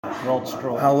Rod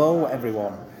Straw. Hello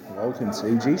everyone, welcome to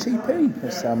GCP,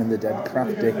 this time in the Dead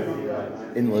Crafty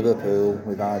in Liverpool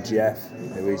with our Jeff,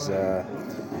 who is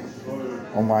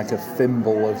on like a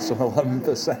thimble of some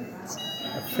 11%.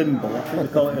 A thimble, I think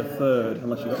they call it a third,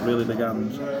 unless you've got really big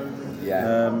hands.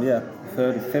 Yeah.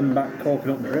 Third of Finback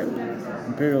Coconut Drip,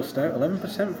 Imperial Stout,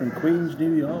 11% from Queens,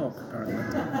 New York,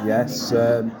 apparently. Yes,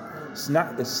 the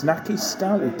snacky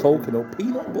stout with coconut,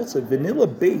 peanut butter, vanilla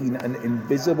bean and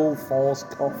invisible force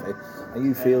coffee. Are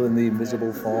you feeling the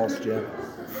invisible force, Jeff?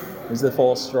 Is the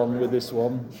force strong with this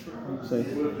one? See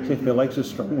if my legs are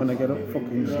strong when I get up,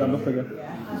 fucking stand up again.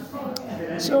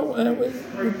 So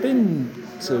we've been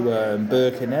to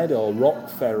Birkenhead or Rock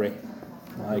Ferry,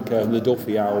 like the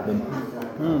Duffy album,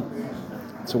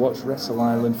 to watch Wrestle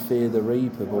Island Fear the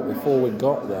Reaper. But before we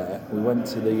got there, we went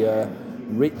to the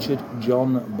Richard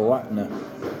John Blackner.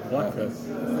 Blacker?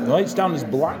 No, it's down as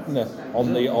Blackner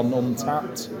on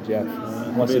Untapped, Jeff.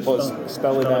 Unless you put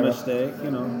spelling error. Mistake,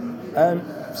 you know.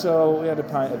 So we had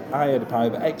I had a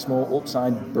pint of Exmoor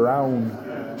Upside Brown,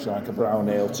 which is like a brown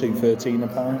ale, $2.13 a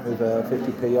pint with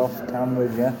 50p off can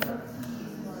with Jeff.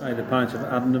 I had a pint of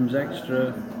Adnams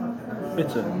Extra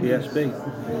Bitter,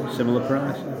 ESB, similar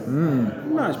price.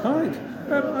 Nice pint.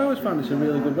 I always found this a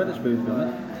really good Wetherspoons,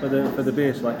 doesn't for the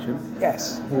beer selection.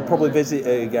 Yes, we'll probably visit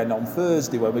it again on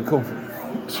Thursday when we come.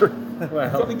 Well,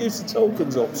 got to give some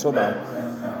tokens up somehow.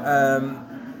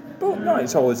 But no,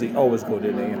 it's always good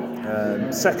in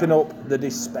here. Second up, the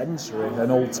Dispensary,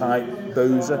 an old type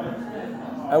boozer.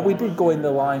 We did go in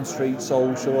the Lime Street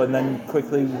Social and then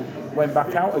quickly went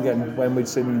back out again when we'd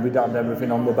had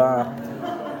everything on the bar.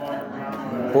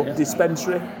 But yeah.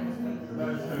 Dispensary?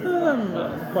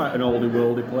 Quite an oldie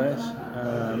worldy place.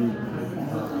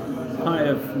 Pint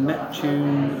of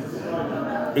Neptune.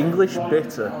 English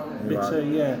bitter. Bitter,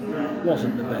 yeah.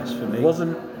 Wasn't the best for me.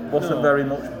 Wasn't very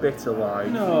much bitter like.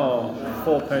 No,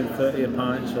 £4.30 a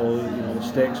pint, so the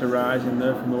stakes are rising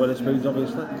there from the Wetherspoons,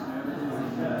 obviously.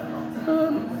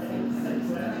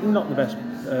 Not the best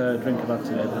drink I've had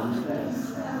today,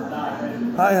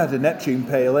 but I had a Neptune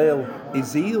Pale Ale,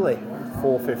 Izili,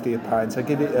 $4.50 a pint. I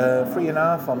give it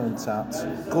 3.5 on Untapped.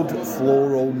 Good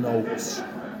floral notes,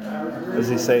 as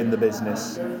they say in the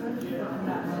business.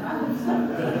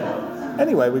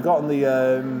 Anyway, we got on the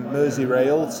Mersey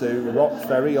Rail to Rock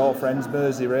Ferry, your friends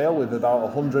Mersey Rail, with about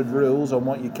 100 rules on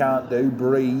what you can't do.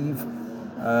 Breathe.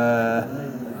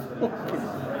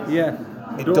 Yeah.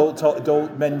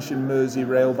 Don't mention Mersey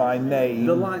Rail by name.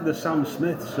 They're like the Sam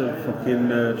Smiths of fucking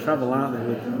travel, aren't they?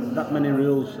 With that many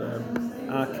rules,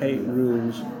 archaic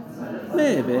rules.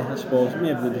 Maybe, I suppose.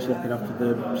 Maybe they're just looking after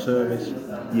the service.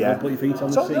 Yeah. Don't put your feet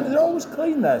on the seat. They're always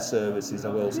clean, their services, I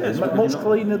will say. Yes, much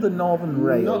cleaner than Northern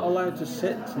Rail. Not allowed to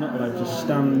sit, not allowed to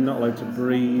stand, not allowed to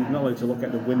breathe, not allowed to look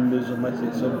at the windows unless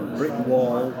it's a brick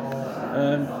wall.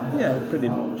 Yeah, pretty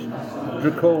much.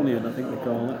 Draconian, I think they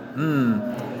call it.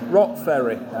 Rock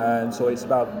Ferry, and so it's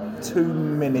about 2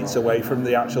 minutes away from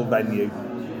the actual venue.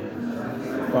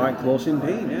 Quite close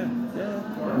indeed, yeah.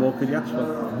 More could you ask for?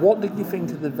 What did you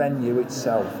think of the venue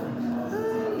itself?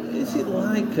 Is it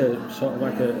like a sort of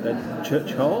like a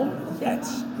church hall?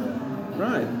 Yes.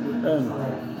 Right.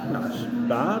 Nice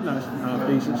bar, nice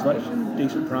half-decent selection,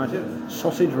 decent prices.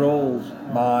 Sausage rolls.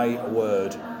 My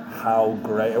word, how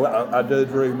great. I'd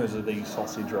heard rumours of these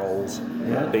sausage rolls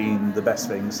being the best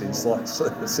thing since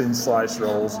sliced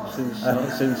rolls.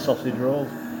 Since sausage rolls.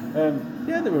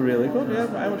 Yeah, they were really good. Yeah,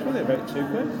 how much were they? About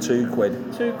 £2?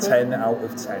 £2. 10 out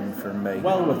of 10 from me.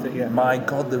 Well worth it, yeah. My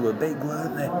God, they were big,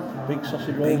 weren't they? Big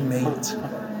sausage rolls. Big meat.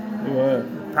 They were.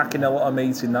 Packing a lot of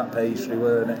meat in that pastry,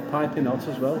 weren't it? Piping hot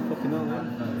as well, fucking hell,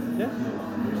 yeah.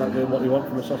 Is that what you want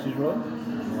from a sausage roll?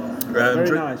 Very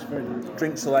nice.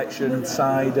 Drink selection,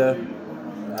 cider,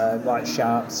 like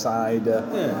sharp cider.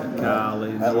 Yeah,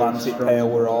 Carling. Atlantic Pale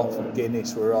were off,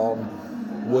 Guinness were on,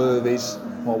 Worthies,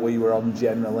 what we were on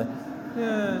generally.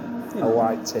 Yeah. A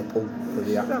light tipple for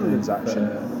the afternoon's action.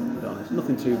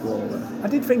 Nothing too boring. I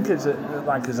did think as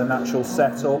an actual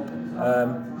setup,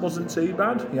 wasn't too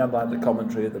bad. You had like the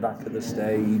commentary at the back of the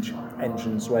stage,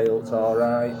 entranceway looked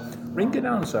alright. Ring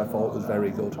announcer I thought was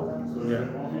very good. Yeah.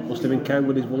 Must have been Ken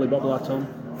with his woolly bobble hat on.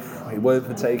 He weren't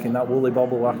for taking that woolly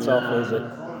bobble hat off, was it?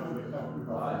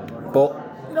 But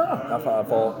I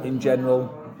thought in general,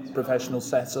 professional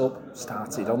setup,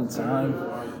 started on time,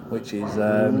 which is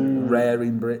rare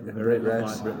in Brit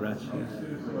Rest. Brit Rest,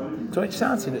 yes. So it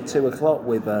started at 2 o'clock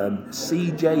with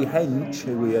CJ Hench,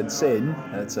 who we had seen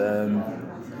at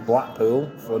Blackpool,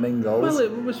 Flamingos. Well,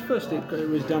 it was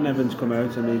Dan Evans come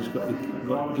out and he's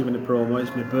got given a promo.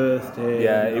 It's my birthday.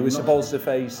 Yeah, he was supposed to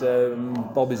face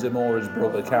Bobby Zamora's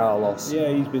brother Carlos. Yeah,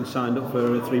 he's been signed up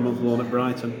for a 3-month loan at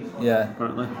Brighton. Yeah,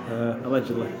 apparently,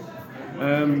 allegedly.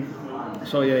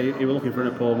 So yeah, he was looking for an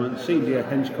opponent. CJ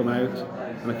Hench come out,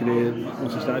 and I could hear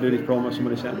once he started doing his promo,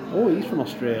 somebody said, "Oh, he's from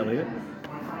Australia."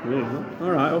 Yeah,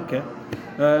 all right, okay.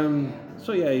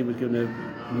 So yeah, he was giving a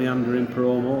meandering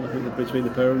promo, I think, between the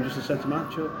pair of them just to set a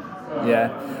match up.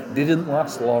 Yeah, didn't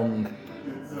last long.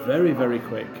 Very, very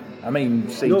quick. I mean,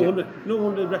 CJ... No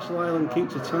wonder Wrestle Island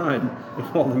keeps a time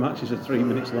if all the matches are 3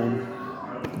 minutes long.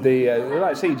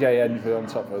 Like CJ ended on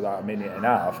top of about a minute and a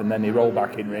half, and then he rolled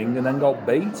back in ring and then got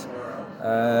beat.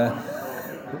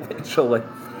 Literally,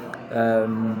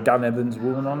 Dan Evans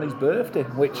won on his birthday,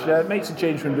 which makes a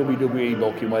change from WWE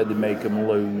booking where they make them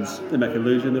lose. They make them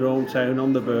lose in their own town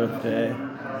on the birthday,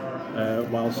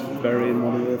 whilst burying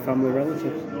one of their family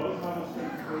relatives.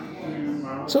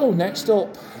 So next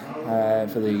up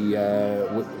for the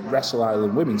Wrestle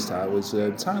Island Women's title was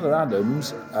Tyler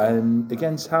Adams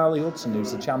against Harley Hudson,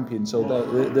 who's the champion. So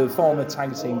the former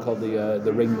tag team called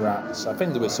the Ring Rats. I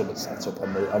think there was something set up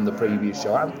on the previous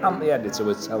show. And the editor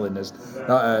was telling us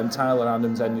that Tyler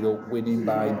Adams ended up winning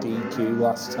by DQ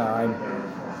last time,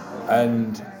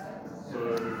 and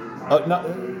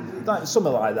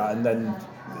something like that. And then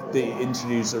they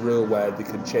introduced a rule where they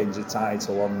can change the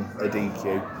title on a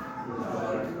DQ.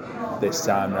 This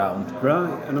time round,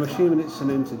 right? And I'm assuming it's an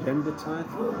intergender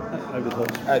title.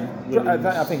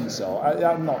 I think so.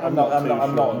 I'm not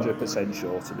 100%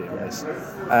 sure, to be honest.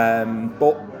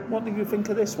 But what did you think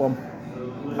of this one?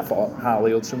 I thought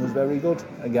Harley Hudson was very good.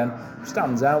 Again,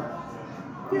 stands out.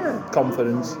 Yeah,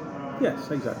 confidence.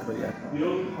 Yes, exactly. Yeah,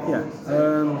 yeah.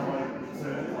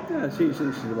 This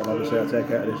is what obviously I take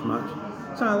out of this match.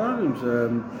 Tyler Adams,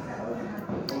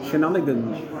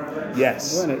 shenanigans.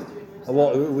 Yes. Weren't it? A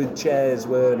lot with chairs,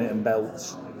 weren't it, and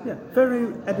belts. Yeah,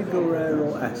 very Eddie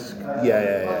Guerrero-esque.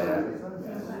 Yeah.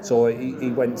 So he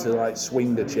went to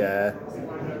swing the chair,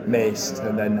 missed,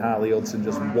 and then Harley Hudson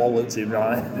just walloped him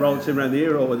Rolled him around the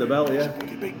ear with the belt, yeah.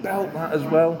 Big belt that as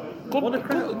well. Good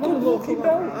looking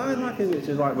belt. I like it. It's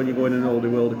like when you go in an oldie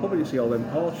world pub and you see all them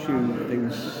horseshoe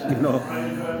things,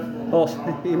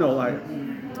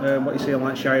 what you see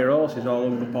on Shire horses all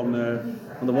up on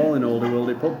the wall in oldie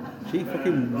world pub. She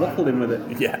fucking waffled him with it.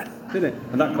 Yeah. Didn't it?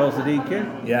 And that caused the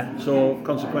DQ. Yeah. So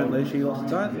consequently, she lost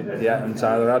the title. Yeah, and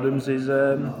Tyler Adams is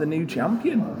the new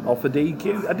champion off a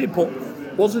DQ. I did put,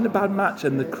 wasn't a bad match,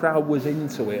 and the crowd was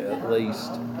into it at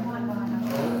least.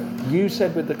 You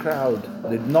said with the crowd,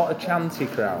 they're not a chanty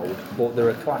crowd, but they're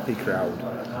a clappy crowd.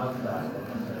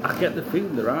 I get the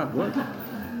feeling they're hard work.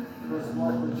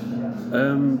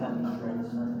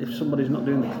 If somebody's not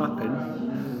doing the clapping,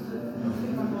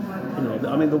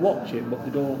 they watch it, but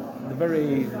they're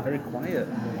very, very quiet.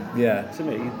 Yeah. To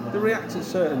me, they react to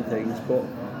certain things, but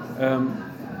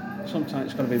sometimes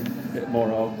it's got to be a bit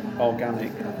more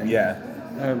organic, I think. Yeah.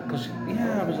 Because,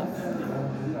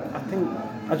 I think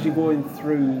as you're going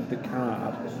through the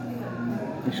card,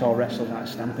 we saw wrestlers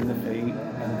stamping their feet,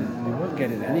 and they weren't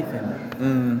getting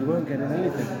anything. They weren't getting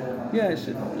anything. Yeah, it's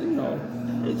a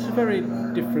very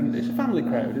different. It's a family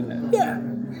crowd, isn't it? Yeah.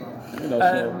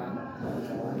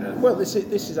 Well, this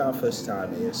is our first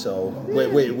time here, so we're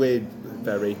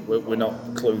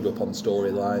not clued up on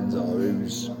storylines or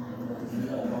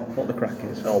what the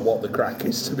crack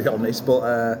is, to be honest.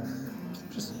 But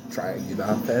just try and give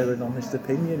our fair and honest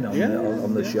opinion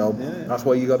on the show. Yeah. That's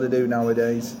what you got to do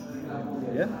nowadays.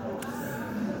 Yeah.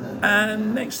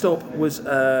 And next up was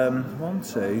 1,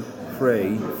 2,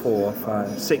 3, 4, 5,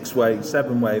 6-way,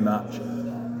 7-way match.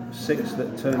 6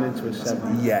 that turned into a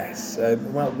 7. Yes.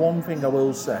 Well, one thing I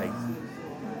will say: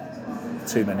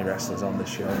 too many wrestlers on the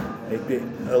show.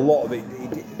 A lot of it,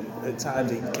 at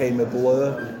times, it became a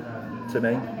blur to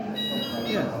me.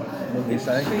 Yeah. What you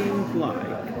say? It seemed like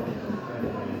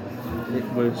it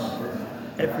was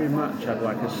every match had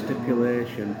a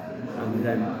stipulation, and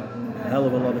then a hell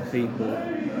of a lot of people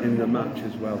in the match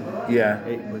as well. Yeah.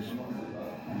 It was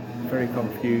very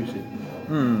confusing.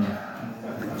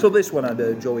 So this one had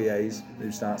Joey Hayes,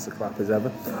 who starts the clap as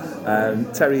ever.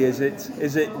 Terry Is It,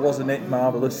 wasn't it?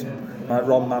 Marvellous. Like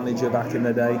Ron Manager back in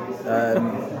the day.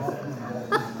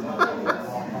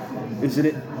 Isn't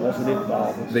it? Wasn't it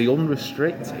marvellous? The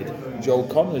unrestricted Joe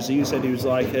Connors. He said he was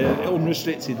like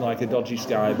unrestricted, like a dodgy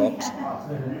skybox.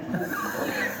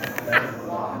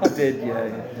 I did,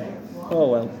 yeah. Oh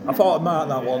well. I thought I'd mark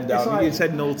that one down. Like, You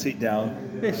said note it down.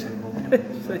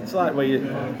 It's like where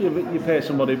you pay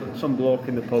some bloke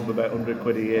in the pub about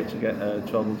 £100 a year to get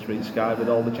 12 Street Sky with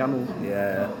all the channels.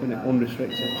 Yeah.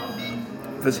 Unrestricted.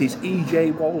 Versus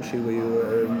EJ Walsh, who we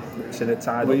seen at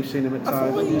Tidal. We've seen him at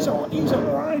Tidal. I thought he's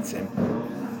alright, him.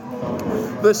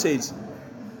 Versus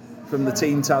from the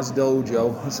Team Taz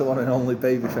Dojo, it's the one and only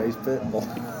babyface Pitbull.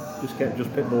 Just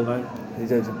Pitbull now.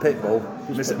 He's a Pitbull.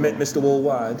 Mr.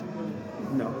 Worldwide.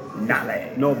 No.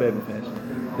 Nally. No babyface.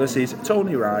 Versus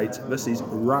Tony Wright. Versus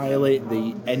Riley,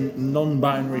 the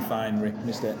non-binary refinery,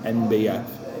 Mr.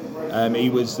 NBF. He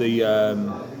was the.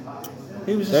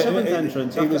 He was the seventh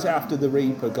entrant. He was after the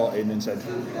Reaper got in and said,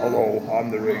 "Hello, I'm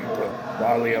the Reaper.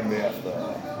 Riley NBF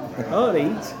there."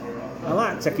 Alright. I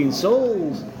like taking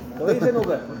souls. Please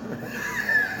another.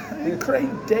 Craig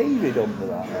David under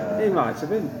that. He might have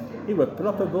been. He was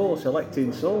proper ball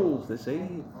selecting souls this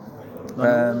evening.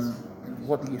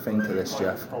 What do you think of this,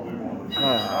 Jeff?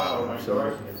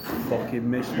 Sorry. Fucking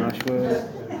mismatch word.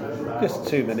 Just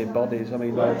too many bodies. I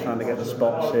mean, all trying to get the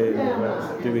spots in,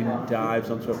 doing dives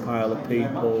onto a pile of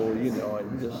people. You know,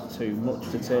 it's just too much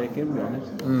to take in, to be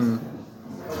honest.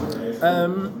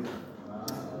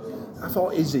 I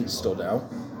thought Izzy stood out.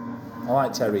 I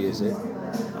like Terry Izzy.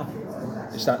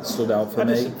 That stood out for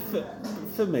me.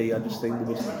 For me, I just think there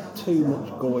was too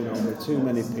much going on with too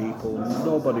many people.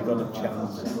 Nobody got a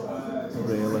chance,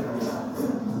 really.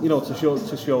 You know, to show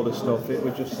the stuff, it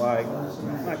was just like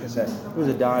I said, there was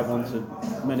a dive onto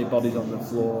many bodies on the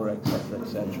floor, etc.,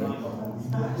 etc.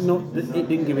 No, it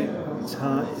didn't give it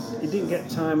time. It didn't get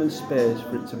time and space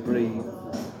for it to breathe,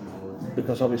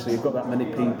 because obviously you've got that many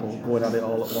people going at it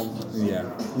all at once.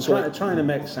 Yeah. And trying to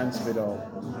make sense of it all.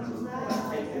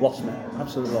 Lost me.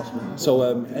 Absolutely lost me. So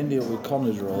ending up with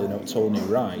Connors rolling up Tony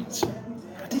Wright.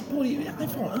 I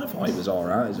thought it was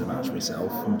alright as a match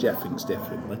myself, and Jeff thinks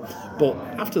differently. But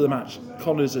after the match,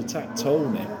 Connors attacked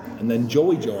Tony, and then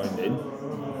Joey joined in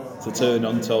to turn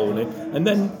on Tony, and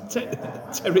then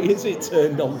Terry Izzy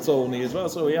turned on Tony as well.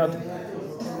 So we had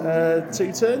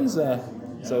 2 turns there.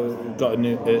 So we've got a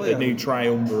new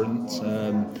triumvirate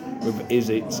with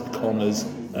Izzit, Connors,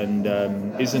 and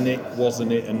Isn't It,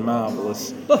 Wasn't It, and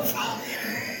Marvellous.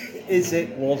 Is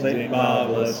it, was it,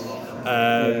 marvellous?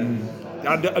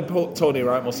 I'd put Tony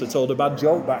Wright must have told a bad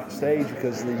joke backstage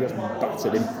because they just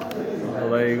battered him. Well,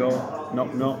 there you go.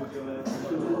 Knock, knock.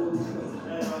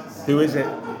 Who is it?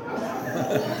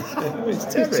 It's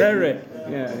Terry. It's Terry.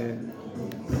 Yeah.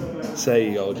 So there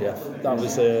you go, Jeff. That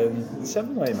was a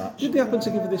 7-way match. Did they happen to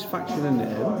give this faction a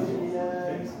name?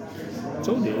 I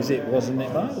told you, wasn't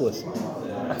it marvellous?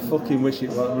 I fucking wish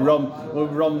it was.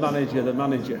 Ron manager, the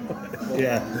manager.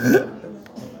 Yeah.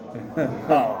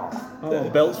 Oh,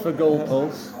 belts for goal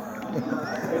pulse.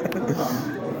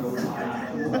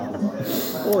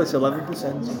 Oh, it's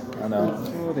 11%. I know.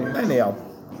 Anyhow,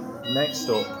 next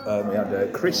up we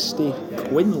had Christy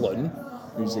Quinlan,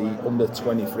 who's the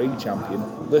under-23 champion.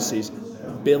 This is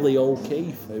Billy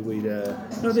O'Keefe, who we'd...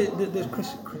 No, there's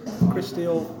Christy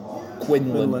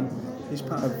Quinlan. He's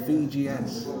part of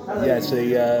VGS. Yeah, it's a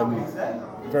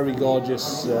very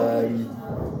gorgeous...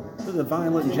 the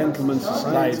Violent Gentleman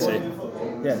Society.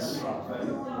 Yes.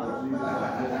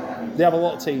 They have a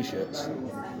lot of t-shirts.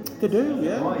 They do,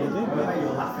 yeah. They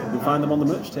do. You find them on the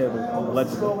merch table,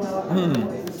 allegedly.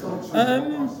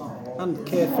 And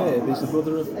K-Fab is the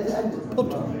brother of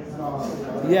Pud.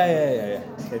 Yeah.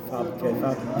 K-Fab.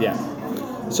 Yeah.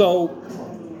 So,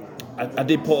 I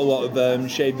did put a lot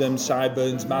of shave them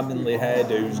sideburns, maddenly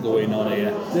hairdos going on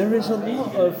here. There is a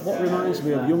lot of what reminds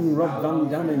me of young Rob Van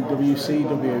Dam in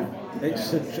WCW.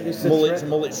 It's a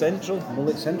Mullet Central.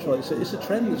 Mullet Central. It's a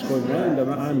trend that's going round.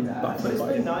 I'm baffled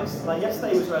by it. Like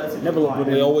yesterday was relatively. Never looked good.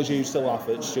 We always used to laugh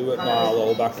at Stuart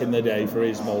Barlow back in the day for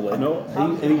his mullet. No,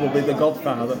 he will be the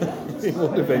godfather. He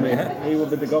would have been, yeah. He will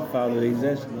be the godfather these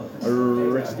days.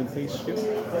 Rest in peace,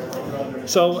 Stuart.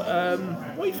 So,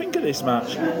 what do you think of this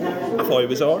match? I thought it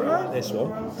was alright, this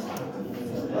one.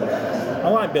 I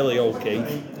like Billy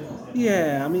O'Keefe.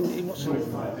 Yeah, I mean, we've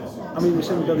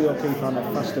seen Billy O'Keefe on a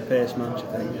faster paced match,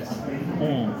 I think.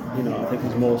 You know, I think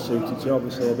he's more suited to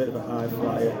obviously a bit of a high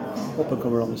flyer, up and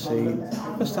comer on the scene.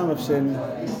 First time I've seen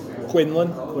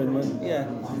Quinlan, yeah.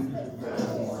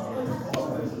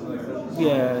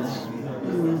 Yeah,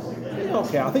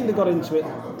 okay, I think they got into it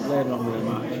later on in the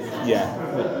match. Yeah.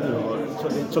 But, you know,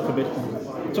 it took a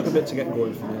bit to get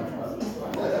going for me.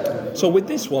 So with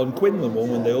this one, Quinlan won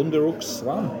with the underhook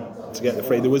slam. to get the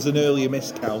free. There was an earlier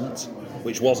miscount,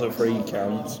 which was a free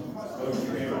count.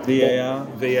 VAR.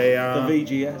 VAR. The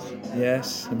VGS.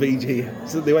 Yes, VGS.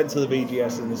 So they went to the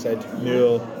VGS and they said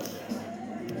no.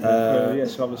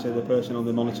 Yes, obviously the person on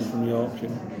the monitor from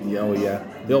Yorkshire. Oh yeah,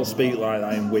 they all speak like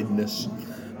that in Widnes.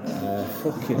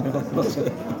 Fucking hell.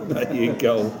 There you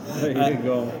go. There you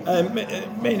go.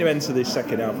 Main event of this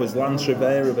second half was Lance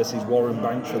Rivera versus Warren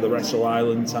Banks for the Wrestle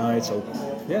Island title.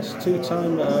 Yes,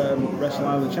 two-time Wrestle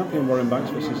Island champion Warren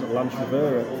Banks versus Lance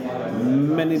Rivera.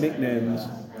 Many nicknames.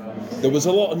 There was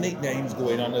a lot of nicknames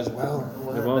going on as well.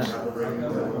 There was.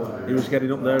 He was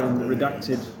getting up there in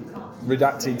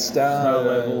redacted star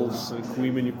levels.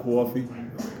 Cream in your coffee.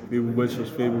 Even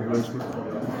West's favourite wrestler.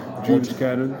 James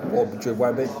Cannon. Audrey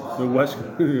Webbit. The West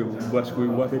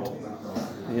Green Webbit.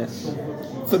 Yes.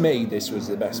 For me, this was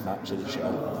the best match of the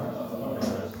show.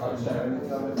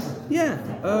 Yeah.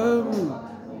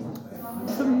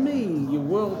 For me, your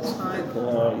world title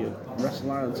or your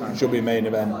Wrestle Island title should be main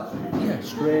event. Yeah,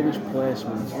 strange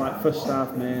placements, like first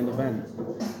half main event.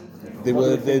 They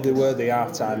were the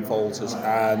half-time falters,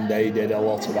 and they did a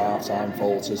lot of half-time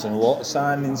falters and a lot of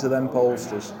signings of them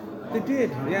posters. They did,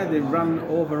 yeah. They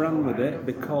overran with it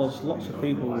because lots of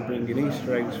people were bringing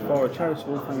Easter eggs for a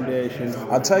charitable foundation.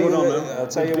 I'll tell you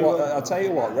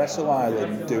what. Wrestle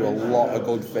Island do a lot of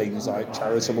good things like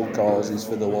charitable causes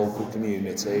for the local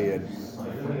community and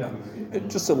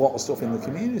just a lot of stuff in the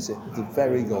community. They're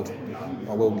very good.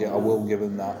 I will give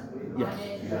them that. Yes,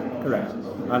 correct.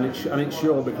 And it's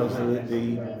sure because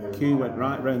the queue went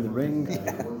right round the ring.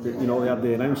 Yeah. You know, they had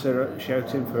the announcer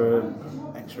shouting for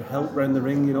extra help round the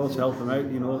ring, you know, to help them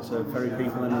out, you know, to ferry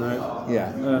people in and out.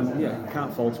 Yeah.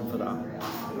 Can't fault them for that.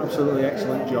 Absolutely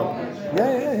excellent job.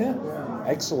 Yeah.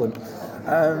 Excellent.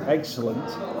 Excellent.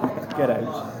 Get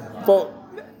out. But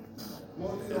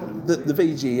the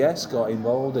VGS got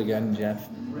involved again, Jeff.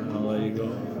 Oh, there you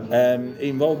go. It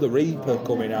involved the Reaper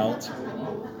coming out.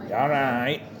 All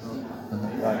right.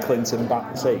 Like Clinton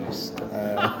Baptiste. No,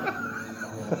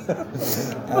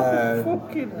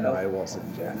 it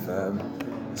wasn't, Jeff.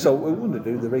 So we wanted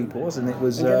to do the Reaper, wasn't it?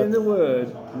 Was getting the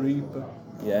word Reaper.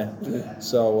 Yeah.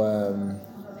 So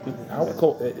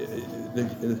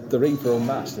the Reaper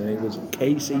unmasked, and it was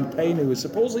Casey Payne, who was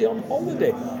supposedly on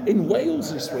holiday in Wales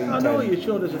this weekend. I know, you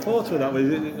showed us a photo of that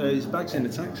with his bags in the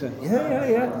taxi.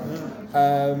 Yeah.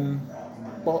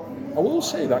 But I will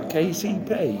say that Casey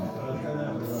Payne,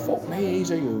 fuck me,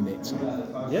 he's a unit.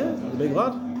 Yeah, the big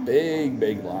lad.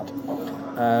 Big lad.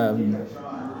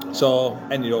 So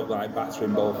ended up like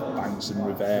battering both Banks and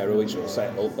Rivera, which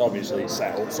set up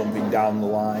something down the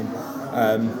line.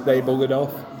 They buggered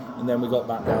off, and then we got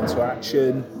back down to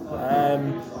action.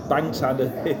 Banks had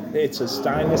hit a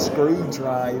Steiner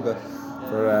screwdriver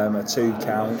for a 2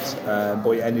 count,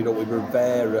 but it ended up with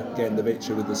Rivera getting the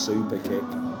victory with the super kick.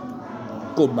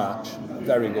 Good match,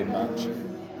 very good match.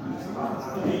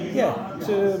 Yeah,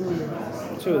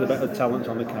 two of the better talents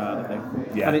on the card, I think.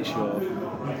 Yeah. And it's short.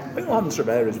 I think Lance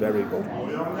Rivera is very good.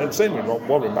 And same with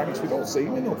Warren Banks, we don't see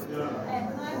him enough.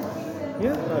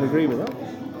 Yeah, I'd agree with that.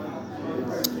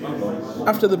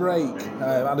 After the break,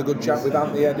 had a good chat with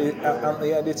Ant the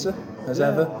editor, as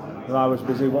ever. Well, I was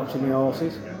busy watching the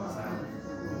horses.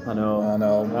 I know.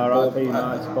 R.I.P.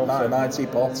 Mighty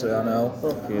Potter, I know.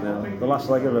 Fucking hell. The last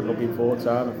leg of a fucking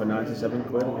 4-timer for 97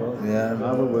 quid. Yeah,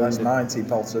 that's Mighty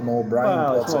Potter, more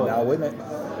Brian Potter now, isn't it?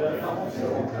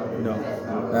 No.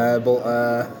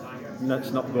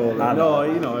 Let's not go there. No,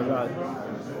 you know,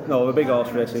 no, we're big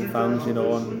horse racing fans, you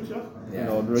know, and you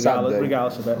know,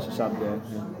 regardless of it, it's a sad day.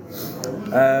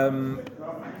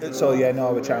 Yeah. So yeah,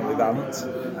 no, we're chatting with Ant.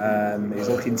 He's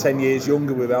looking 10 years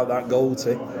younger without that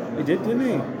goatee. He did, didn't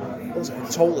he? He was a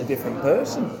totally different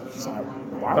person. It's like,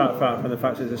 wow. Apart from the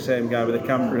fact it's the same guy with a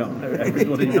camera on,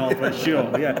 everybody knows for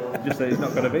sure. Yeah, just that he's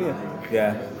not going to be here.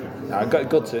 Yeah.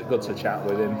 Good to chat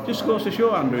with him. Just goes to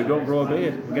show, Andrew, don't grow a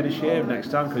beard. Get a shave next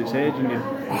time because it's aging you.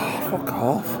 Oh, fuck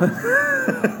off.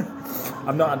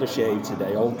 I've not had a shave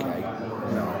today, okay.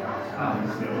 No.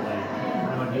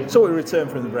 So we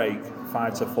returned from the break,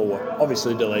 5-4.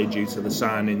 Obviously delayed due to the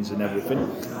signings and everything.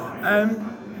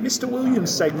 Mr.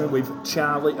 Williams' segment with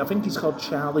Charlie, I think he's called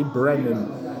Charlie Brennan,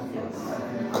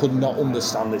 could not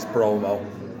understand this promo.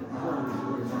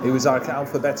 He was like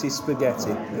alphabetic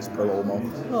spaghetti, this promo.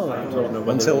 Oh, I don't know.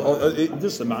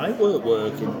 Just the mic weren't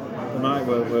working. The mic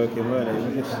weren't working,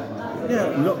 weren't it?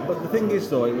 But the thing is,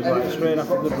 though, it was like straight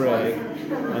after the break,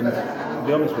 and to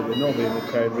be honest with you, nobody in the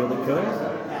crowd really cared.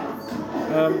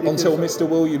 Until Mr.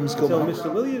 Williams came out. Until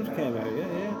Mr. Williams came out,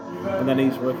 yeah. And then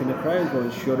he's working the crowd going,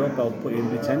 shut up, I'll put you in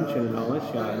detention and all this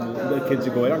shit. And the kids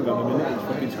are going, hang on a minute, it's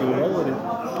fucking school holiday.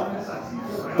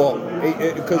 But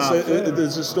because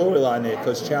there's a storyline here,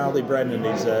 because Charlie Brennan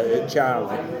is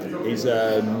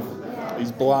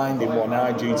he's blind in one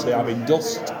eye due to having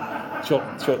dust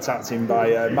chucked at him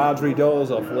by Marjorie Dawes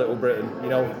off Little Britain. You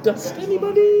know, dust,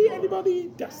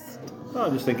 anybody, dust. Oh,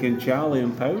 I'm just thinking Charlie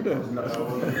and powder.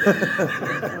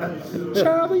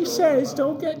 Charlie says,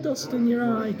 don't get dust in your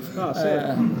eye. That's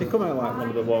it. They come out like one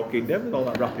of the Walking Dead with all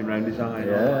that wrapping around his eye.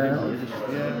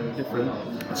 Different.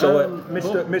 So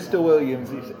Mr.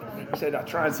 Williams, he said, I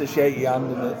tried to shake your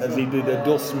hand as he did a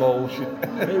dust motion.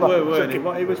 He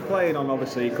was playing on,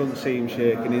 obviously, you couldn't see him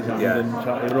shaking his hand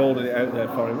and he rolling it out there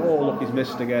for him. Oh, look, he's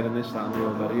missed again and this, that and the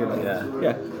other, you know.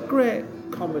 Yeah, great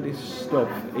comedy stuff,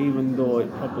 even though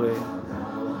it probably...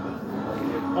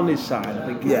 On his side,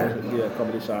 I think.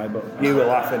 Comedy side, but you were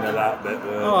laughing at that bit.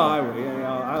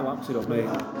 I lapped it up, mate.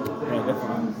 Yeah,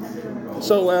 definitely.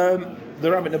 So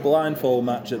they're having a blindfold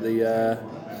match at the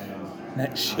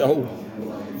next show.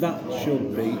 That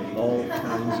should be all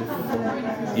kinds of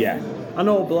fun. Yeah. I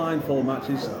know blindfold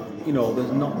matches. You know,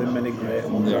 there's not been many great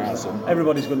ones. There are some.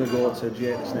 Everybody's going to go to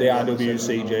Jake the Snake. The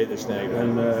IWC Jake the Snake.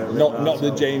 And, not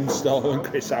the James Storm and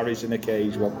Chris Harris in a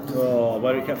cage one. Oh,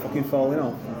 where it kept fucking falling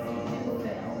off.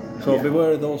 So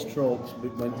beware of those tropes.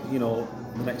 When, you know,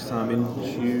 next time in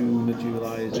June or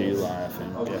July. July, I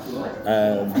think.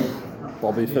 Yeah.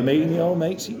 Bobby Firmino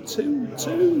makes it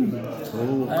 2-2.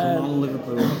 Oh, come on,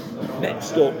 Liverpool.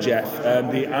 Next up, Jeff,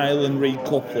 the Ireland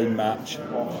recoupling match,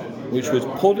 which was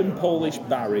Pud and Polish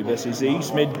Barry versus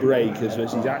East Mid Breakers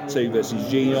versus Act 2 versus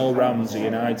Gino Ramsey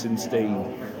and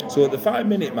Eitenstein. So at the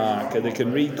 5-minute marker, they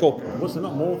can recouple. Was there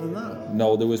not more than that?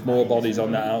 No, there was more bodies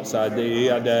on that outside. They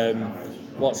had,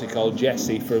 what's it called,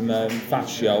 Jesse from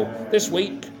Fast Show. This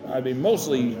week, I've been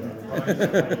mostly...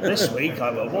 This week,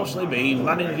 I will mostly be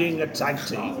managing a tag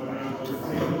team.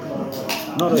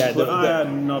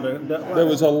 There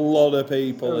was a lot of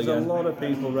people. There was a lot of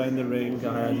people around the ring.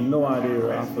 I had no idea who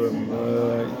half of them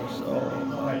were.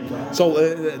 So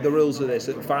the rules of this,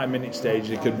 at the 5-minute stage,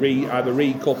 they could either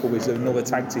recouple with another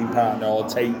tag team partner or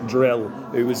take Drill,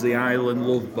 who was the Island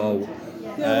Love Boat.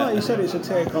 Yeah, like you said, it's a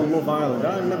take on Love Island.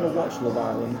 I've never watched Love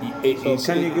Island.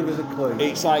 Can you give us a clue?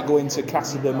 It's like going to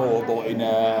Casa Amor, but in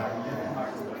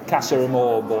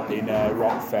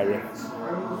Rock Ferry.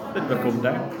 Did they come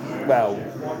down? Well,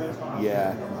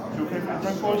 yeah.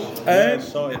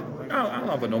 Sorry. I'll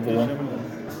have another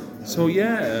one. So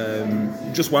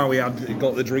just while we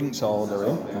got the drinks order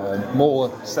in, more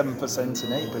 7%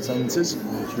 and 8%ers.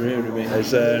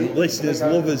 As listeners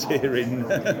love us here in.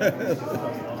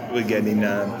 We're getting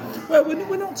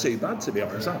we're not too bad, to be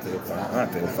honest. I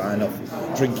feel fine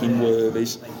off drinking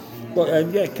Worthies.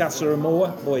 But Casa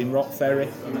Amor, but in Rock Ferry,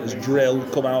 as Drill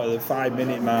come out at the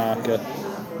 5-minute marker.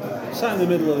 Sat in the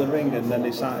middle of the ring, and then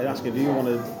they started asking, do you want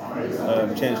to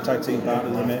change tag team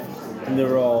partners a bit? And they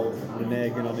were all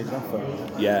reneging on his offer.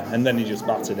 Yeah, and then he just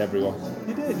battered everyone.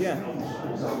 He did, yeah.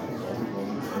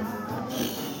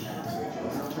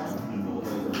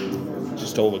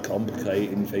 Just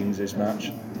overcomplicating things, this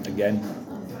match, again.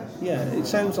 Yeah, it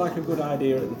sounds like a good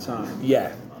idea at the time.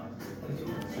 Yeah.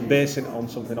 Basing it on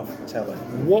something off the telly.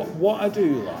 What I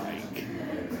do like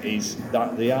is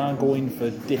that they are going for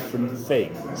different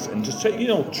things and just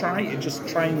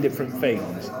trying different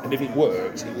things, and if it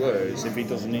works, it works. If it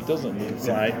doesn't, it doesn't. It's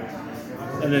like,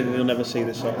 and then you'll never see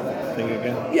this sort of thing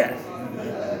again. Yeah.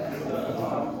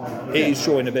 It is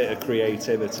showing a bit of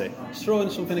creativity. It's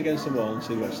throwing something against the wall and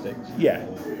see what sticks. Yeah.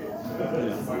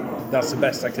 That's the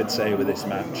best I could say with this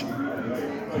match.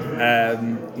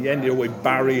 He ended up with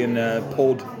Barry and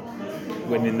Pud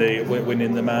winning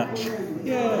the match.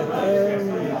 Yeah,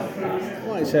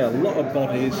 like I say, a lot of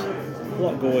bodies, a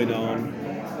lot going on,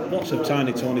 lots of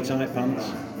Tiny Tony tight pants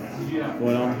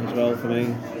going on as well for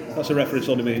me. That's a reference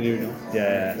only me and you know.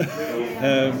 Yeah.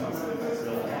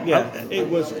 It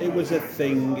was a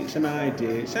thing. It's an idea.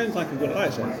 It sounds like a good.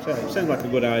 Like I said, it sounds like a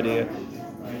good idea.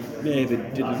 Maybe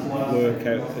it didn't work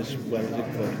out as well as it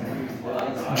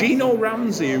could. Gino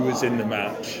Ramsey, who was in the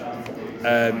match,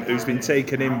 who's been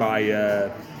taken in by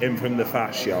him from the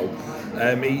Fast Show,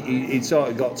 he sort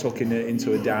of got tucked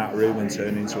into a dark room and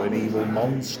turned into an evil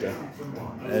monster.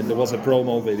 And there was a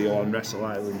promo video on Wrestle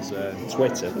Island's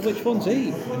Twitter. Which one's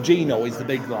he? Gino is the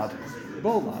big lad.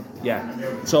 Bald lad? Yeah.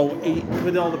 So he...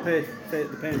 With all the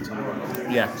paint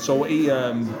on. Yeah, so he,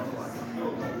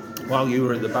 while you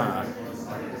were at the bar,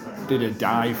 did a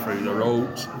dive through the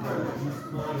ropes.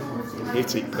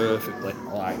 Hit it perfectly.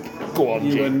 Like, go on,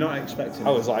 Gino. You were not expecting it.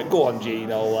 I was like, go on,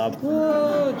 Gino, lad.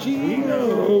 Oh,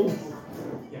 Gino.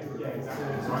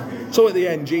 So at the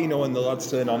end, Gino and the lads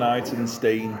turn on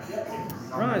Eitenstein.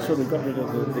 Right, so they've got rid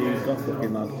of the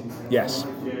goth-looking lad. Yes.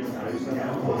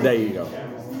 There you go.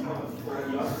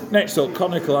 Next up,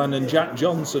 Conor Kline and Jack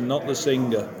Johnson, not the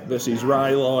singer, versus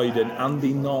Ry Lloyd and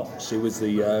Andy Knox, who was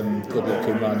the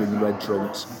good-looking lad in the red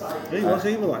trunks. He was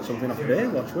like something off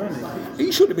Baywatch, weren't he?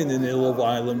 He should have been in the Love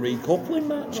Island recoupling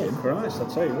match. Oh, Christ, I'll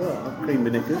tell you what, I'd cream my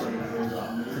knickers.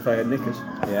 If I had knickers.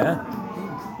 Yeah.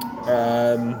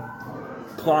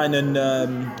 Klein and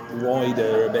Lloyd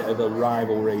are a bit of a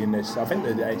rivalry in this. I think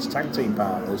they're ex-tag team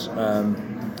partners.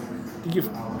 Did you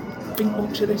think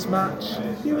much of this match?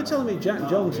 You were telling me Jack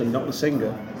Johnson, not the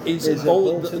singer, is a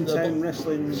Bolton Town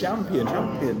Wrestling champion.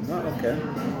 Right, okay.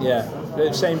 Yeah,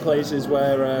 the same places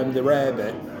where the Rare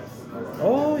bit.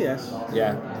 Oh, yes.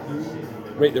 Yeah.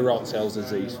 Rick the Rock tells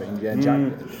us these things. Yeah, Jack.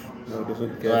 No, he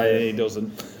doesn't. He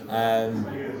doesn't.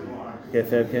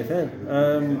 Kayfabe.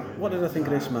 What did I think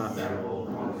of this match?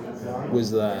 Was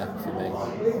there for me?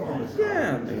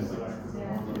 Yeah, I mean,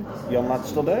 young lad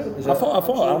stood out. I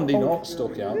thought Andy Knox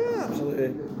stuck out. Yeah,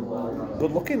 absolutely.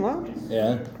 Good looking lad.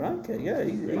 Yeah. Crikey, yeah,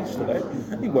 he stood out.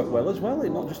 He worked well as well,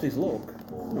 not just his look.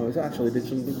 No, he actually did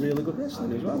some really good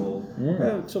wrestling as well.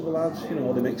 Took the lads,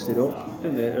 they mixed it up,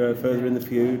 didn't they? Further in the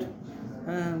feud.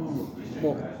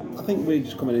 But I think we're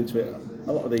just coming into it,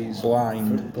 a lot of these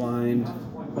blind,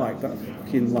 like that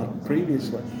fucking lad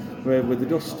previously, with the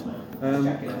dust.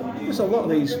 Just a lot of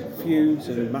these feuds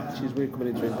and matches we're coming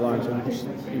into it blind, so we're just,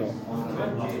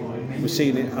 we're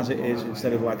seeing it as it is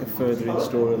instead of like a furthering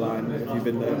storyline if you've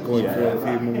been there going for a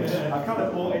few months.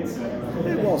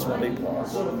 It was what it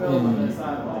was.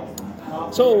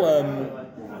 So,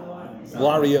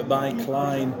 Lariat by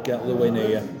Klein get the win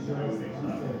here.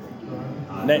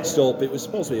 Next up, it was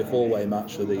supposed to be a four-way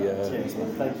match for the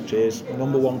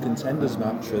number one contenders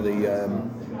match for the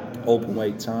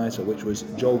openweight title, which was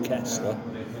Joe Kessler.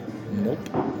 Nope.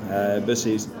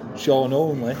 Versus Sean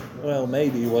Only. Well,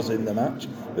 maybe he was in the match.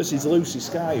 Versus Lucy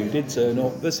Sky, who did turn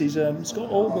up. Versus Scott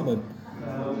Olbermann.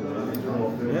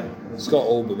 Yeah. Scott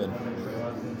Olbermann.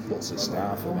 What's a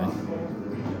star for me?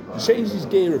 He's changed his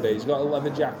gear a bit. He's got a leather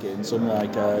jacket and some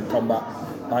combat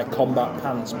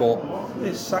pants, but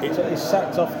It's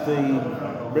sacked off the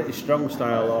British Strong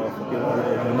style or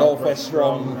Northwest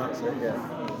Strong. That's it, yeah.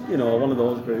 One of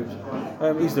those groups.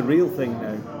 He's the real thing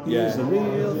now. Yeah. He's the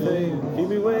real thing. Keep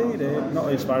me waiting.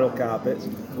 Not in spiral carpets.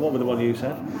 What was the one you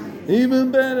said?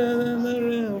 Even better than the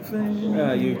real thing.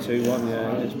 You two one,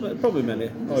 yeah. It's probably many.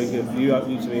 Oh, you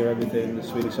to me are everything. The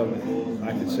sweetest song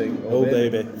I could sing. Oh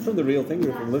baby. From the real thing.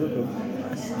 We're from Liverpool.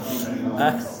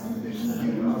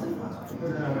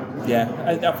 Yeah,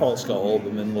 I thought Scott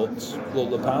Olbermann looked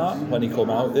the part when he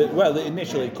come out. Well, they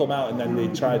initially come out and then they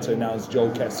tried to announce Joe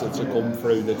Kessler to come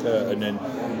through the curtain, and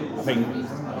I think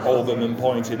Olbermann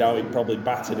pointed out he probably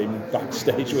battered him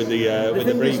backstage with the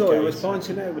briefcase. He was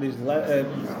pointing out with his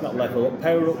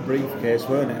power-up briefcase,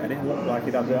 weren't it? And it looked like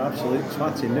he'd had an absolute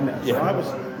twatting, didn't it? Yeah.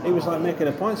 So he was like making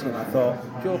a point to me. I thought,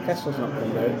 Joe Kessler's not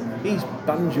coming out. He's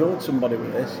banjoed somebody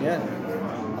with this, yeah.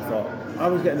 I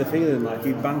was getting the feeling like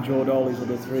he'd banjoed all his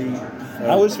other three.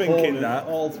 I was thinking that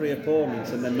all three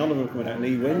opponents, and then none of them coming out, and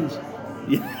he wins.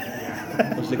 Yeah.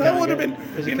 That would have been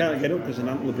because he can't get up because an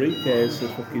antler briefcase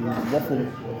is fucking waffle.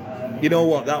 You know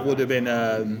what? That would have been.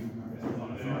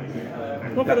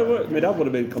 Look at the work. My dad would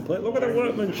have been complete. Look at the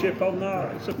workmanship on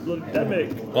that. It's a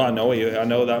pandemic. Well, I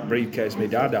know that briefcase my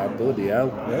dad had. Bloody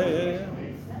hell. Yeah.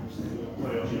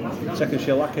 Second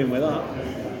shellacking with that.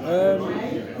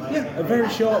 A very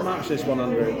short match this one,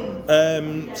 Andrew.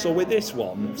 So with this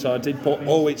one, I did put,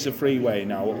 it's a freeway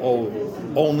now.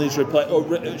 Only's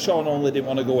Sean Only didn't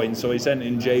want to go in, so he sent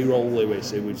in J. Roll Lewis,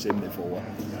 who we've seen before.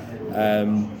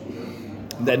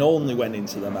 Then Only went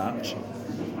into the match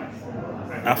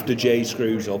after Jay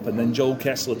screws up, and then Joe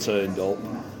Kessler turned up,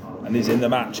 and he's in the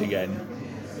match again.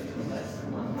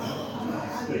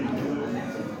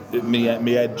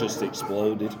 My head just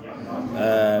exploded.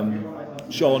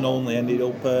 Sean Only ended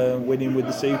up winning with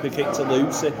the super kick to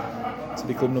Lucy to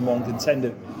become number one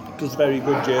contender. Does very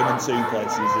good German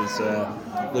suplexes as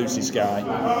Lucy Sky.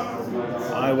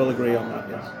 I will agree on that,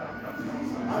 yes.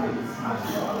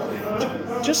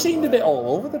 Just seemed a bit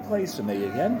all over the place for me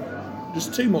again.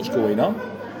 Just too much going on.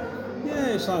 Yeah,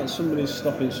 it's like somebody's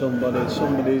stopping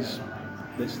somebody's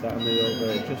this, that and the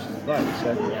other. Just like you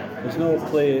said, there's no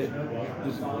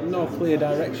clear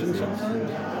direction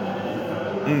sometimes.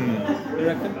 You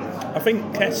reckon? I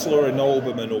think Kessler and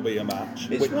Olbermann will be a match.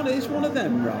 It's one of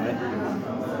them, right?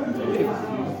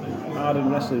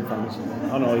 Ardent wrestling fans.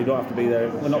 I know you don't have to be there.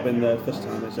 We've not been there first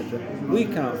time, etc. We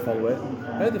can't follow it.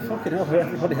 How the fucking hell do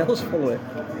everybody else follow it?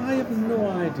 I have no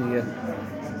idea.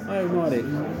 I have no idea.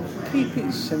 Keep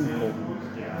it simple.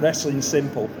 Wrestling's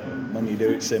simple when you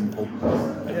do it simple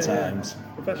at times.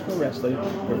 Professional wrestling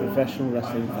for professional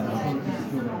wrestling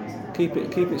fans. Keep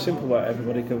it simple where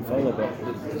everybody can follow, but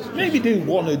Maybe do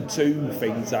one or two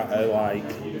things that are like,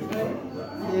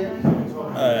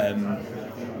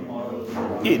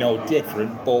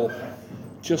 different, but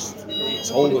just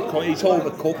it's all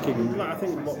the cooking. I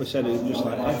think what we said is just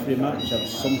like every match has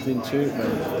something to it,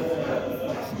 man.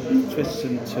 Twists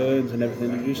and turns and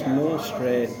everything. There's just no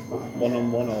straight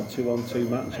one-on-one or two-on-two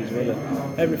matches, really.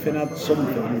 Everything had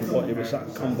something, but it was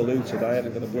that convoluted. I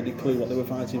hadn't got a bloody clue what they were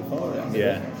fighting for.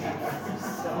 Yeah.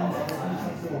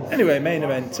 Anyway, main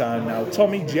event time now.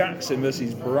 Tommy Jackson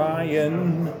versus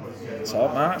Brian.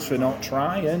 Top match for not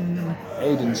trying.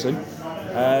 Aidenson.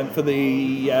 For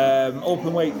the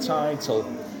openweight title.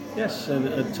 Yes,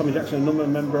 and Tommy Jackson, a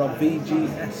member of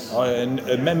VGS. And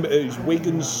a member who's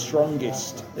Wigan's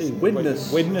strongest. Witness.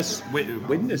 Witness.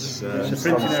 It's a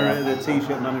printing error of the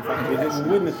t-shirt manufacturer.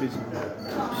 Witness is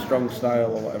strong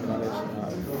style or whatever that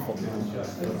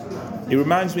is. He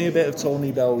reminds me a bit of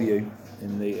Tony Bellew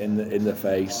in the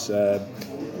face.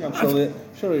 I'm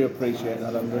sure you appreciate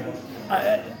that, Andrew.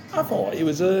 I thought it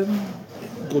was a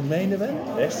good main event.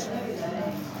 This,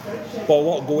 but a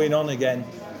lot going on again.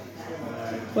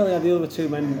 Well, he had the other two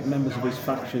members of his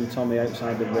faction, Tommy,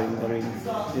 outside the ring. I mean,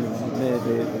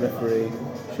 maybe the referee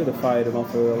should have fired him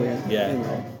off earlier. Yeah.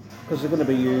 Because they're going to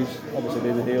be used, obviously,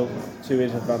 being the heel, to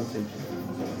his advantage.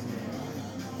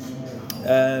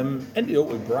 Ended up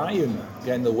with Brian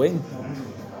getting the win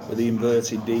with the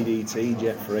inverted DDT,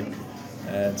 Jeffrey,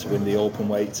 to win the open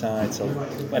weight title.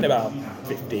 Went about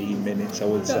 15 minutes, I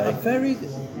would say.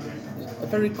 A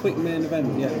very quick main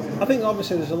event, yeah. I think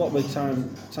obviously there's a lot of time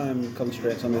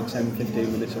constraints on the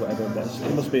 10-15 minutes or whatever, but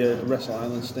it must be a Wrestle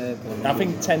Island staple. I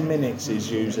think 10 minutes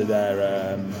is usually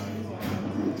their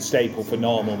staple for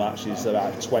normal matches,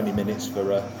 about 20 minutes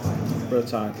for a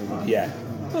title match. Yeah.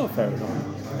 Oh, fair enough.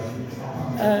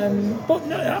 But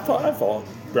no, I thought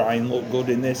Brian looked good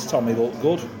in this, Tommy looked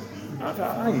good.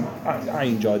 I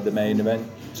enjoyed the main event,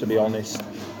 to be honest.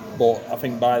 But I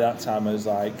think by that time I was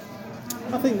like,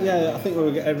 I think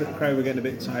every crowd were getting a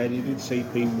bit tired. You did see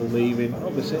people leaving.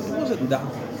 Obviously,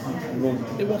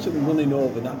 it wasn't running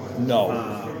over that. No,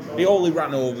 it only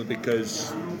ran over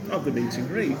because of the meet and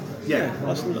greet. Yeah,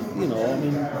 that's, I mean,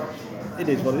 it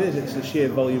is what it is. It's the sheer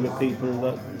volume of people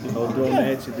that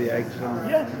donated the eggs. And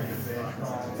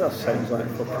that sounds like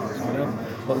fucking,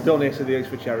 but they donated the eggs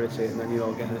for charity, and then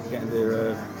getting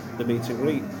the meet and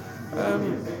greet. I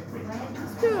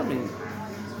mean.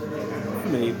 For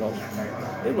me,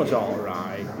 it was all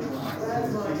right.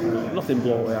 Nothing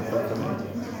blowy happened to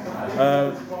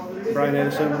me. Brian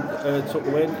Anderson took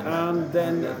the win, and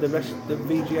then the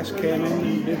VGS came in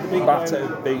and did the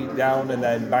big beat down, and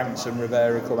then Banks and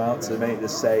Rivera come out to make the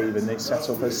save, and they set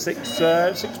up a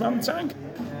six-man tag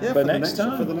for the next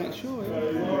show.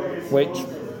 Which,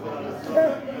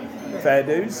 fair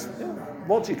dues,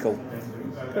 logical.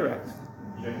 Correct.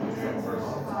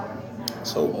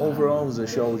 So overall as a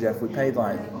show, Jeff, we paid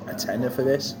like a tenner for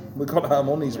this. We got our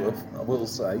money's worth, I will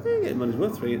say. Yeah, you get money's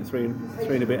worth, three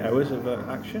and a bit hours of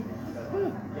action.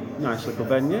 Yeah. Nice little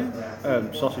venue.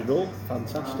 Sausage roll,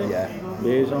 fantastic. Yeah.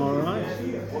 Beer's alright.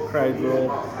 Crowd were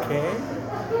okay.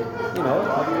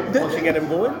 Once you get them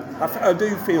going. I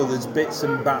do feel there's bits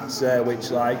and bats there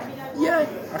which, like, yeah,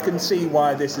 I can see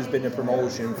why this has been a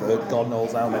promotion for God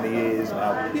knows how many years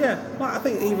now. Yeah, well, I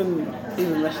think even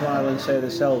Wrestle Island say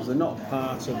themselves, they're not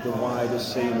part of the wider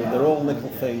scene, they're their own little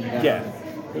thing. Yeah.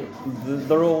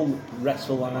 Their own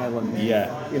Wrestle Island.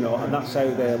 Yeah. And that's how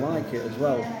they like it as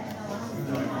well.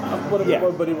 Would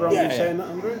anybody wrong in saying that,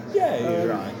 Andrew? Yeah, you're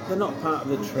right. They're not part of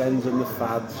the trends and the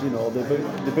fads,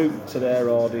 they boot to their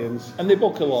audience. And they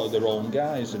book a lot of their own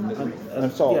guys, and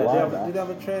sort of like that. Did they have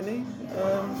a trainee?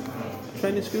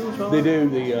 Training school as well? They do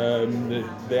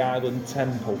the Island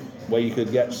Temple, where you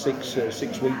could get 6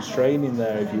 weeks training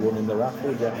there if you won in the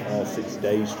raffle, or 6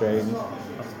 days training.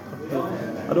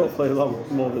 I don't play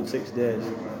more than 6 days.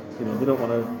 They don't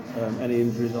want any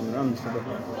injuries on their hands.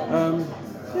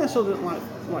 So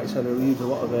like I said, they'll use a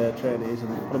lot of their trainees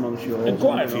and put them on shows. And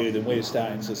quite a few of them we're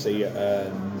starting to see at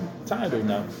Tidal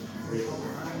now.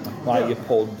 Like your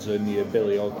Puds and your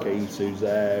Billy O'Keefe who's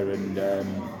there, and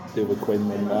the other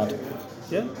Quinlan lad.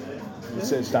 Yeah.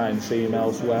 So starting to see him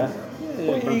elsewhere.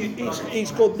 But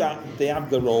it's good that they have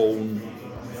their own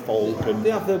folk. And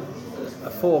they have a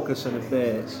focus and a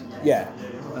base. Yeah.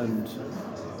 And,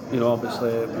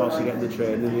 obviously, whilst you get the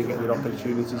training, you get the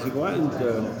opportunities to go out and,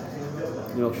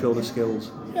 show the skills.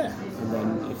 Yeah. And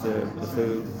then if they're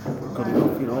good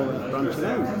enough, branching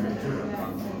out.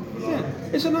 Yeah.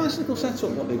 It's a nice little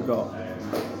setup what they've got.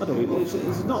 I don't know,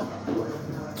 it's not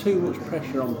too much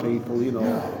pressure on people, you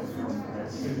know.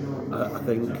 I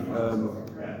think,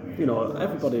 you know,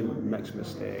 everybody makes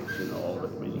mistakes, you know. I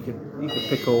mean, you can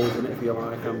pick holes in it if you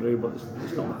like, Andrew, but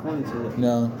it's not the point, is it?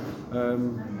 No.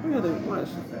 Yeah,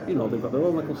 they've got their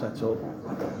own little setup,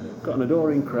 got an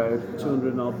adoring crowd,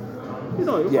 200 and odd. You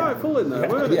know, it was quite full in there,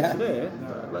 weren't it, today?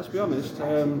 Let's be honest.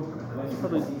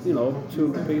 Probably, you know,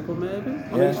 200 people maybe.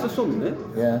 I mean, it's the Sunday.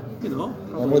 Yeah. You know,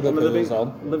 and Liverpool's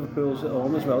on. Liverpool's at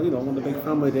home as well. You know, one of the big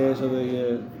family days of the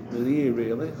year,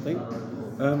 really. I think.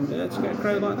 Yeah, to get a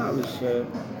crowd like that was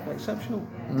exceptional.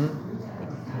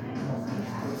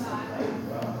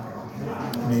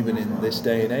 And even in this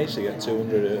day and age, to get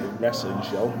 200 at a wrestling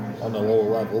show on a lower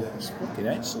level, it's fucking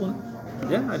excellent.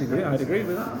 Yeah, I'd agree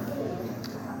with that.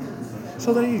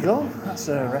 So there you go. That's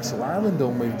Wrestle Island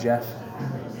done with Jeff.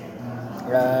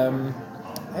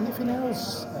 Anything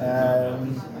else?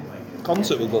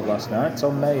 Concert was good last night.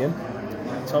 Tom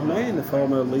Mayen, the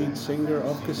former lead singer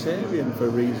of Kasabian, for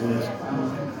reasons.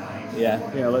 Yeah,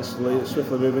 let's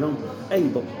swiftly moving on. Hey,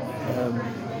 but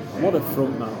what a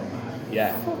front man.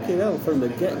 Yeah. Fucking hell, from the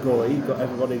get-go, he got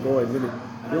everybody going, didn't he?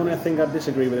 The only thing I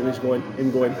disagree with him is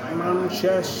him going,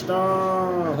 Manchester!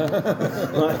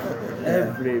 Like,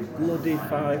 every bloody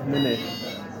 5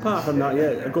 minutes. Apart from that,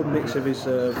 yeah, a good mix of his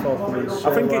forthcoming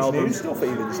solo I think his album. new stuff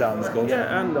even sounds good.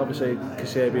 Yeah, and obviously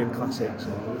Kasabian classics.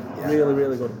 Really,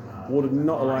 really good. Would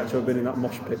not have liked to have been in that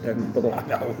mosh pit then, but I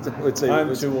know.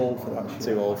 I'm too old for that shit.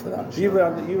 Too old for that. You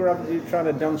were trying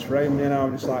to dance around me, and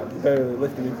I'm just like barely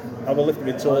lifting me. I was lifting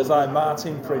me So toes. it's like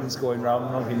Martin Prince going round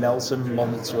and knocking Nelson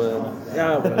Montsworth.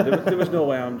 Yeah, well, there was no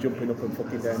way I'm jumping up and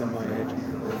fucking down at my age.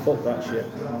 Fuck that shit.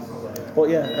 But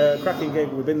yeah, cracking gig.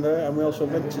 We've been there, and we also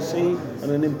went to see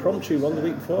an impromptu one the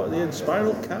week before at the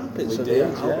Spiral Carpets at the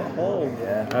Albert Hall.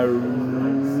 Yeah. A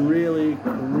really,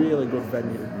 really good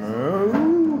venue.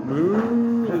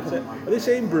 Are they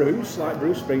saying Bruce, like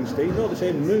Bruce Springsteen? No, they're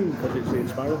saying Moo, because it's the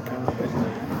Spiral Carpet.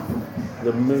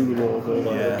 The Moo logo,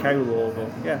 the cow logo.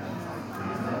 Yeah.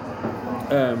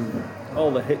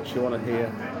 All the hits you want to hear.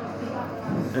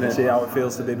 And See how it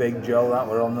feels to be Big Joe, that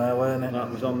were on there, weren't it? That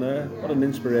was on there. What an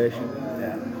inspiration.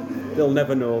 Yeah. They'll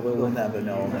never know, will We'll they? never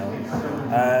know,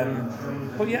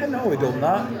 no. But yeah, no, we've done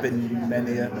that. Been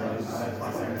many a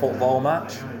football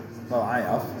match. Well, I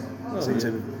have. Seem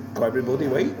to go every bloody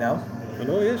week now. I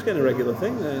know, yeah, it's getting a regular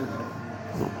thing.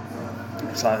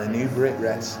 It's like the new Brit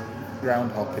Rest,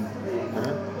 ground hopping.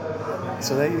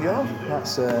 So there you go.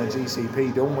 That's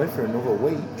GCP done with for another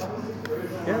week.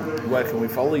 Yeah. Where can we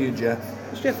follow you, Jeff?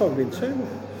 It's Jeff Ogden too,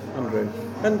 Andrew.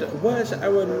 And where's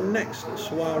our next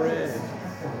soiree?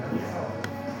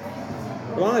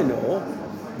 Well, I know.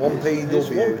 1PW. It's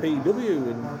 1PW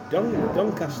in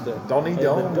Doncaster. Donny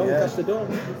Don, Doncaster Don.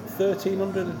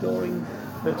 1,300 adoring...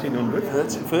 1,300?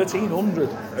 1,300.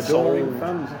 Adoring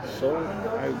fans. Sold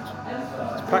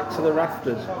out. It's packed to the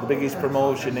rafters. The biggest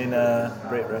promotion in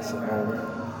Brit Rest at the moment.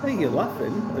 Hey, you're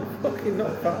laughing. It's fucking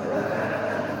not far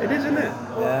off. It is, isn't it?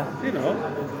 Yeah. You know.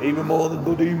 Even more than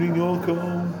Good Evening Yorko.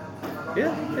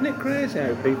 Yeah, isn't it crazy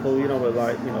how people, you know, were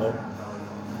like, you know,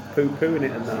 poo-pooing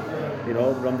it and that. You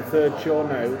know, we're on the third show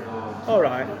now. All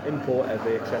right, import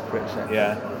heavy, etc., etc.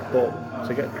 Yeah. But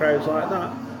to get crowds like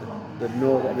that, they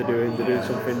know what they're doing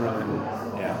something right.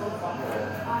 Yeah.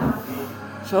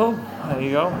 So, there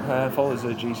you go. Follow us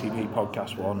at GCP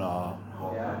Podcast 1 or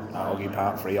Augie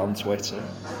Part 3 on Twitter.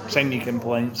 Send your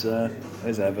complaints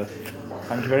as ever.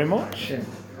 Thank you very much. Yeah.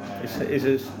 It's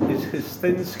as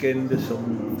thin-skinned as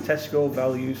some Tesco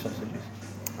value sausages.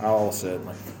 Oh,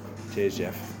 certainly. Cheers,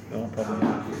 Jeff. No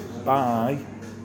problem. Bye.